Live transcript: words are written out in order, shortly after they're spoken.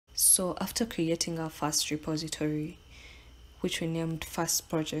So after creating our first repository, which we named first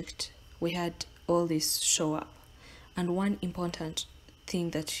project, we had all this show up. And one important thing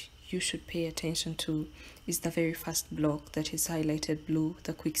that you should pay attention to is the very first block that is highlighted blue,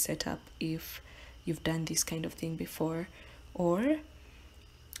 the quick setup, if you've done this kind of thing before. Or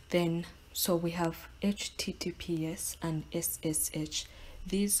then, so we have HTTPS and SSH.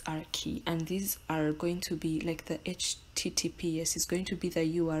 These are key, and these are going to be like the HTTPS is going to be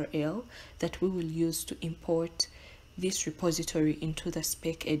the URL that we will use to import this repository into the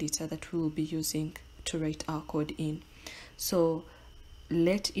Spck editor that we will be using to write our code in. So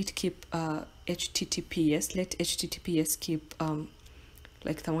let it keep HTTPS, let HTTPS keep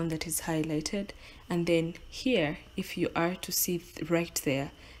like the one that is highlighted. And then here, if you are to see right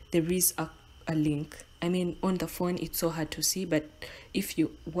there is a link. I mean, on the phone it's so hard to see, but if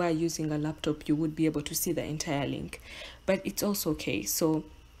you were using a laptop you would be able to see the entire link, but it's also okay. So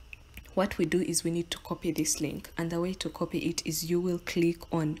what we do is we need to copy this link, and the way to copy it is you will click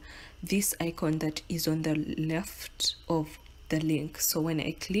on this icon that is on the left of the link. So when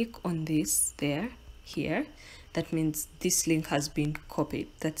I click on this here, that means this link has been copied.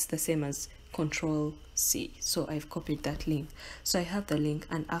 That's the same as Control C. So I've copied that link. So I have the link,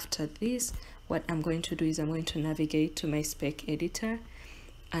 and after this, what I'm going to do is I'm going to navigate to my Spck editor,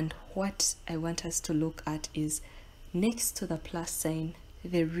 and what I want us to look at is next to the plus sign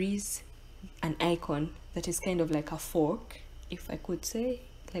there is an icon that is kind of like a fork, if I could say,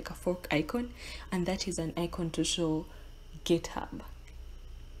 like a fork icon, and that is an icon to show GitHub.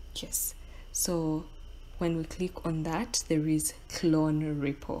 Yes, so when we click on that, there is clone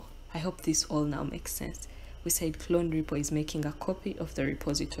repo. I hope this all now makes sense. We said clone repo is making a copy of the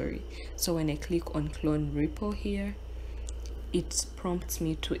repository. So when I click on clone repo here, it prompts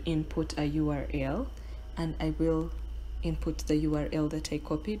me to input a URL, and I will input the URL that I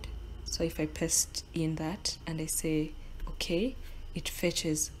copied. So if I paste in that and I say okay, it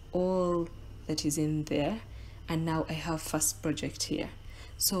fetches all that is in there, and now I have first project here.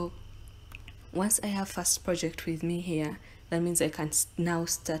 So once I have first project with me here, that means I can now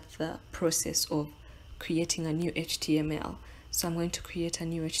start the process of creating a new HTML. So I'm going to create a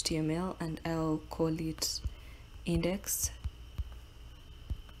new HTML, and I'll call it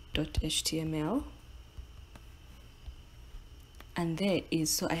index.html. And there is,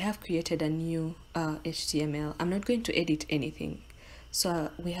 so I have created a new HTML. I'm not going to edit anything.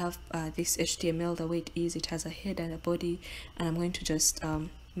 So we have this HTML the way it is. It has a head and a body, and I'm going to just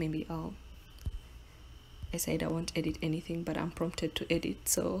maybe I said I won't edit anything, but I'm prompted to edit,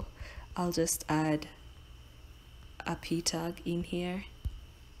 so I'll just add a p tag in here.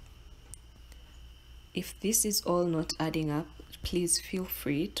 If this is all not adding up, please feel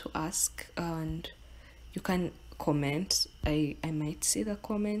free to ask, and you can comment. I might see the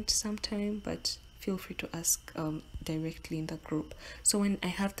comment sometime, but feel free to ask directly in the group. So when I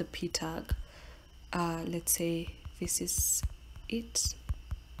have the p tag, let's say this is it.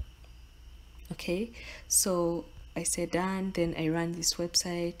 Okay, so I say done, then I run this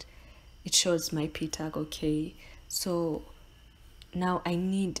website, it shows my p tag. Okay, so now I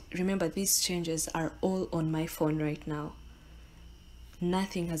need, remember these changes are all on my phone right now.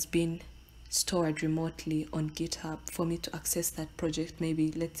 Nothing has been stored remotely on GitHub for me to access that project. Maybe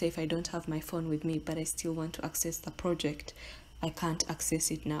let's say if I don't have my phone with me but I still want to access the project, I can't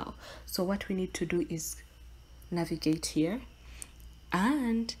access it now. So what we need to do is navigate here,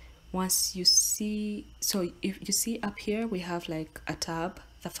 and once you see, so if you see up here we have like a tab,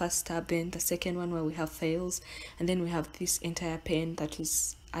 the first tab, then the second one where we have files, and then we have this entire pane that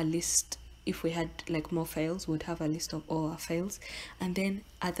is a list. If we had like more files, we'd have a list of all our files, and then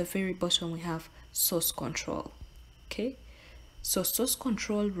at the very bottom we have source control. Okay, so source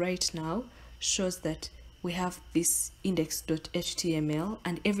control right now shows that we have this index.html,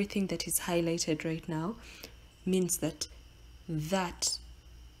 and everything that is highlighted right now means that that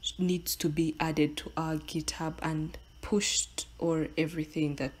needs to be added to our GitHub and pushed, or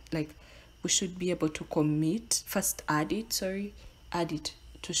everything that, like, we should be able to commit first, add it to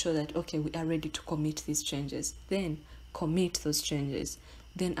show that okay, we are ready to commit these changes, then commit those changes,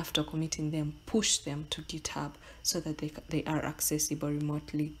 then after committing them, push them to GitHub so that they are accessible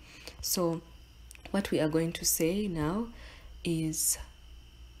remotely. So what we are going to say now is,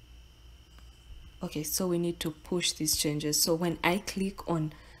 okay, so we need to push these changes. So when I click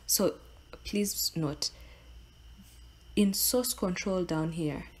on, so please note, in source control down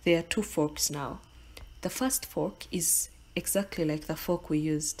here, there are two forks now. The first fork is exactly like the fork we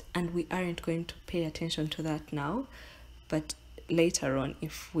used, and we aren't going to pay attention to that now, but later on,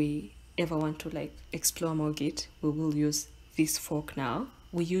 if we ever want to like explore more Git, we will use this fork now.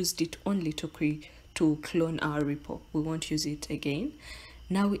 we used it only to clone our repo. We won't use it again.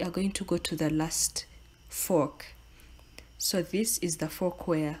 Now we are going to go to the last fork. So this is the fork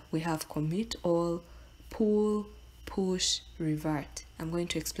where we have commit all, pull, push, revert. I'm going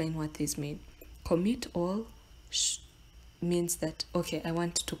to explain what these mean. Commit all means that, okay, I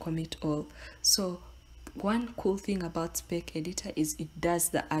want to commit all. So one cool thing about Spck Editor is it does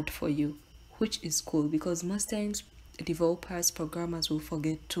the add for you, which is cool because most times developers, programmers will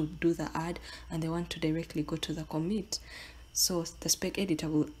forget to do the add and they want to directly go to the commit. So the Spck Editor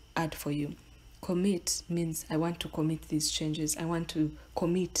will add for you. Commit means I want to commit these changes. I want to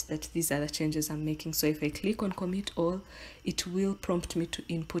commit that these are the changes I'm making. So if I click on commit all, it will prompt me to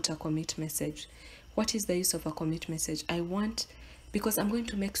input a commit message. What is the use of a commit message? Because I'm going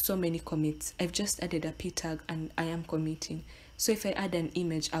to make so many commits. I've just added a p tag and I am committing. So if I add an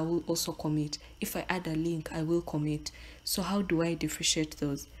image, I will also commit. If I add a link, I will commit. So how do I differentiate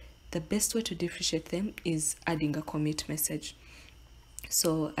those? The best way to differentiate them is adding a commit message.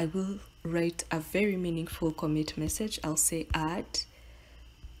 So I will write a very meaningful commit message. I'll say add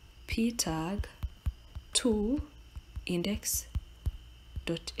p tag to index.html.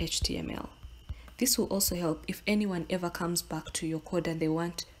 This will also help if anyone ever comes back to your code and they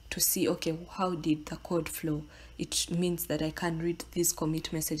want to see, okay, how did the code flow? It means that I can read these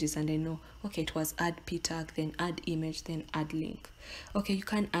commit messages and I know, okay, it was add p tag, then add image, then add link. Okay, you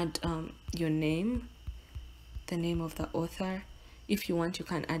can add your name, the name of the author. If you want, you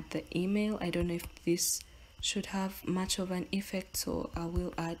can add the email. I don't know if this should have much of an effect, so I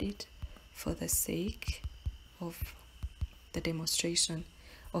will add it for the sake of the demonstration.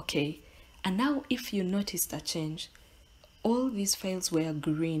 Okay, and now if you noticed a change, all these files were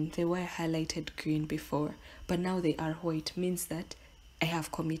green. They were highlighted green before, but now they are white, means that I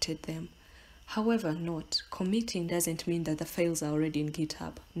have committed them. However, note, committing doesn't mean that the files are already in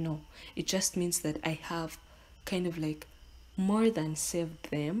GitHub. No, it just means that I have kind of like more than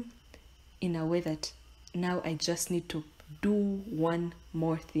saved them in a way that now I just need to do one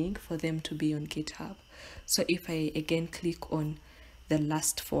more thing for them to be on GitHub. So if I again click on the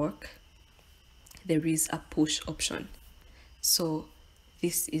last fork, there is a push option. So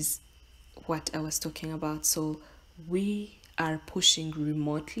this is what I was talking about. So we are pushing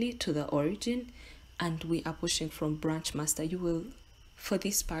remotely to the origin and we are pushing from branch master. You will, for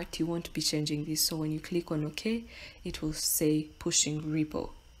this part, you won't be changing this. So when you click on OK, it will say pushing repo.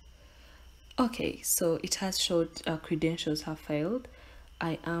 Okay, so it has showed credentials have failed.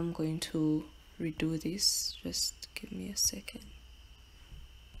 I am going to redo this. Just give me a second.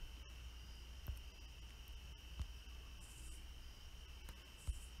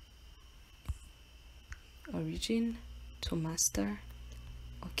 Origin to master.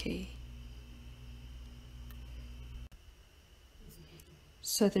 Okay.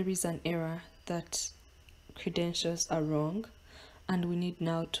 So there is an error that credentials are wrong and we need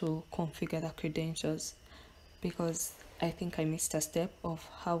now to configure the credentials because I think I missed a step of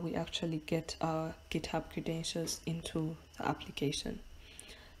how we actually get our GitHub credentials into the application.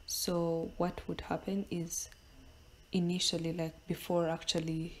 So what would happen is initially, like before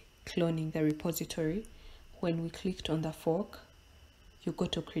actually cloning the repository, when we clicked on the fork, you go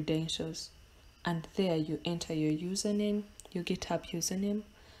to credentials and there you enter your username, your GitHub username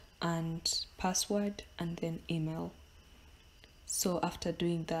and password and then email. So after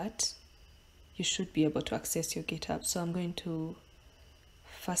doing that, you should be able to access your GitHub. So I'm going to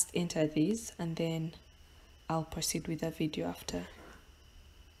first enter these and then I'll proceed with the video after.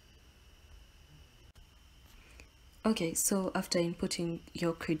 Okay, so after inputting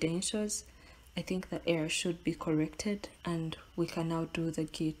your credentials, I think the error should be corrected and we can now do the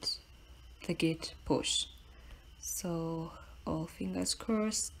git push. So all fingers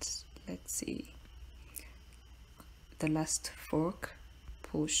crossed. Let's see. The last fork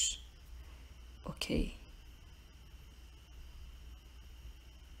push. Okay.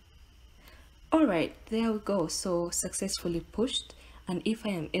 All right, there we go. So successfully pushed. And if I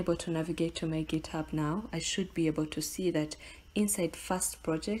am able to navigate to my GitHub now, I should be able to see that inside first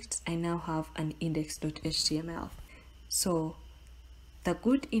project, I now have an index.html. So the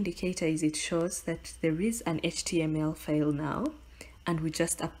good indicator is it shows that there is an HTML file now, and we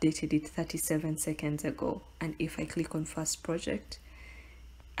just updated it 37 seconds ago. And if I click on first project,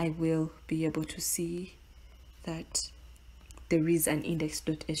 I will be able to see that there is an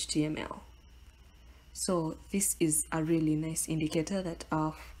index.html. So this is a really nice indicator that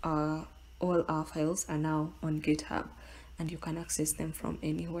all our files are now on GitHub and you can access them from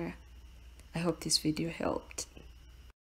anywhere. I hope this video helped.